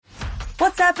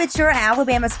What's up? It's your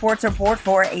Alabama Sports Report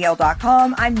for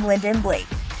AL.com. I'm Lyndon Blake.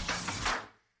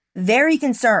 Very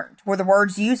concerned were the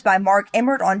words used by Mark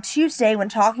Emmert on Tuesday when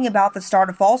talking about the start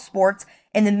of fall sports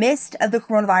in the midst of the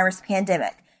coronavirus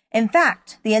pandemic. In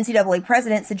fact, the NCAA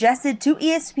President suggested to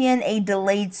ESPN a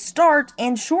delayed start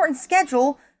and shortened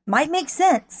schedule might make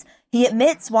sense. He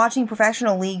admits watching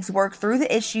professional leagues work through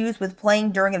the issues with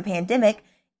playing during a pandemic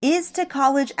is to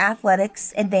college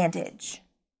athletics' advantage.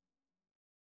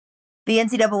 The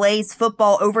NCAA's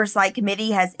Football Oversight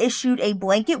Committee has issued a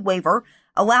blanket waiver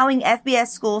allowing FBS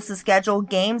schools to schedule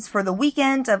games for the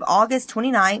weekend of August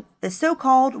 29th, the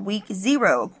so-called Week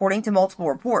 0, according to multiple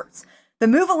reports. The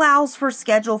move allows for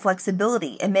schedule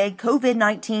flexibility amid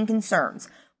COVID-19 concerns.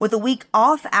 With a week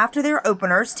off after their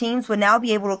openers, teams would now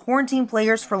be able to quarantine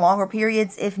players for longer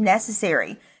periods if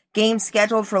necessary. Games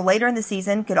scheduled for later in the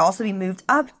season could also be moved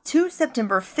up to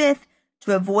September 5th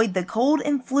to avoid the cold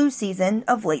and flu season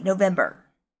of late November.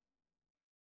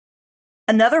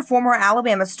 Another former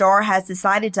Alabama star has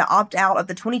decided to opt out of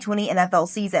the 2020 NFL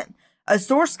season. A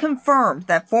source confirmed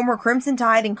that former Crimson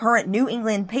Tide and current New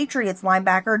England Patriots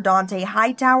linebacker Dont'a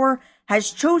Hightower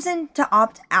has chosen to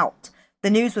opt out. The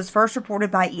news was first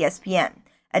reported by ESPN.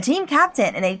 A team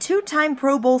captain and a two-time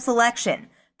Pro Bowl selection,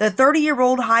 the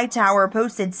 30-year-old Hightower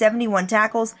posted 71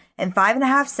 tackles and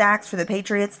 5.5 sacks for the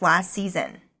Patriots last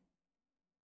season.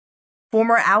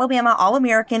 Former Alabama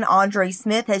All-American Andre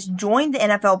Smith has joined the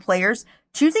NFL players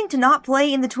choosing to not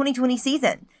play in the 2020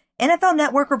 season. NFL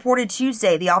Network reported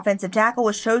Tuesday the offensive tackle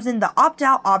was chosen the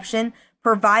opt-out option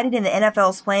provided in the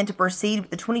NFL's plan to proceed with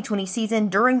the 2020 season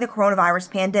during the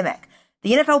coronavirus pandemic.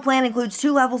 The NFL plan includes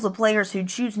two levels of players who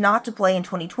choose not to play in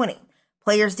 2020.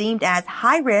 Players deemed as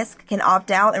high risk can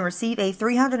opt out and receive a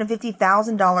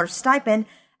 $350,000 stipend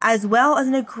as well as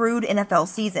an accrued NFL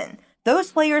season.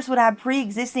 Those players would have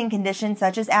pre-existing conditions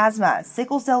such as asthma,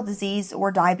 sickle cell disease,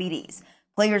 or diabetes.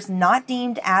 Players not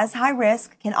deemed as high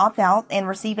risk can opt out and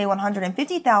receive a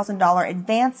 $150,000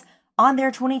 advance on their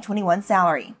 2021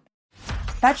 salary.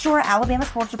 That's your Alabama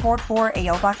Sports Report for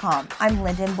AL.com. I'm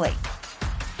Lyndon Blake.